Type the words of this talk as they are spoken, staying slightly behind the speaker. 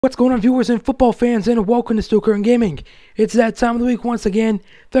What's going on, viewers and football fans, and welcome to Still Current Gaming. It's that time of the week once again.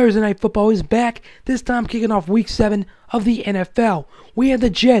 Thursday Night Football is back, this time kicking off Week 7 of the NFL. We had the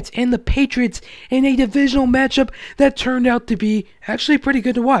Jets and the Patriots in a divisional matchup that turned out to be actually pretty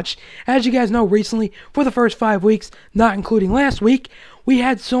good to watch. As you guys know, recently, for the first 5 weeks, not including last week, we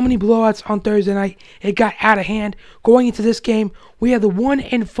had so many blowouts on Thursday night, it got out of hand. Going into this game, we had the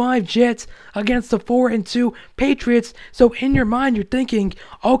 1-5 Jets against the 4-2 Patriots. So in your mind, you're thinking,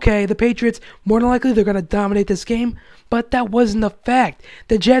 okay, the Patriots, more than likely, they're going to dominate this game. But that wasn't the fact.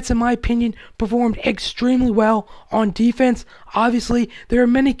 The Jets, in my opinion, performed extremely well on defense. Obviously, there are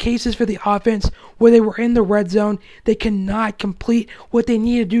many cases for the offense where they were in the red zone. They cannot complete what they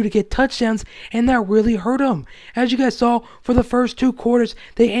need to do to get touchdowns, and that really hurt them. As you guys saw, for the first 2 quarters,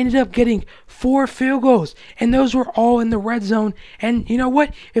 they ended up getting 4 field goals, and those were all in the red zone. And you know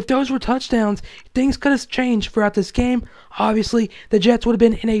what? If those were touchdowns, things could have changed throughout this game. Obviously, the Jets would have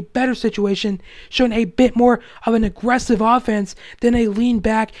been in a better situation, showing a bit more of an aggressive offense than a lean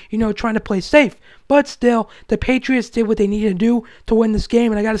back, trying to play safe. But still, the Patriots did what they needed to do to win this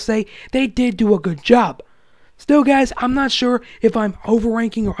game, and I gotta say, they did do a good job. Still, guys, I'm not sure if I'm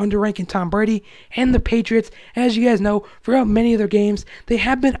overranking or underranking Tom Brady and the Patriots. As you guys know, throughout many of their games, they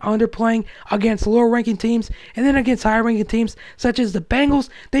have been underplaying against lower-ranking teams, and then against higher-ranking teams, such as the Bengals,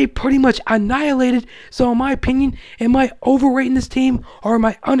 they pretty much annihilated. So in my opinion, am I overrating this team, or am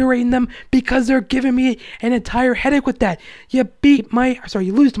I underrating them because they're giving me an entire headache with that? You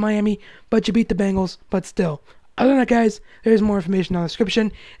lose to Miami, but you beat the Bengals, but still. Other than that, guys, there's more information in the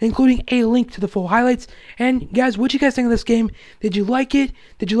description, including a link to the full highlights. And, guys, what did you guys think of this game? Did you like it?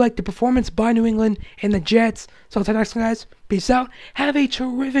 Did you like the performance by New England and the Jets? So until next time, guys, peace out. Have a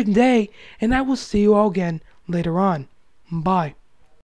terrific day, and I will see you all again later on. Bye.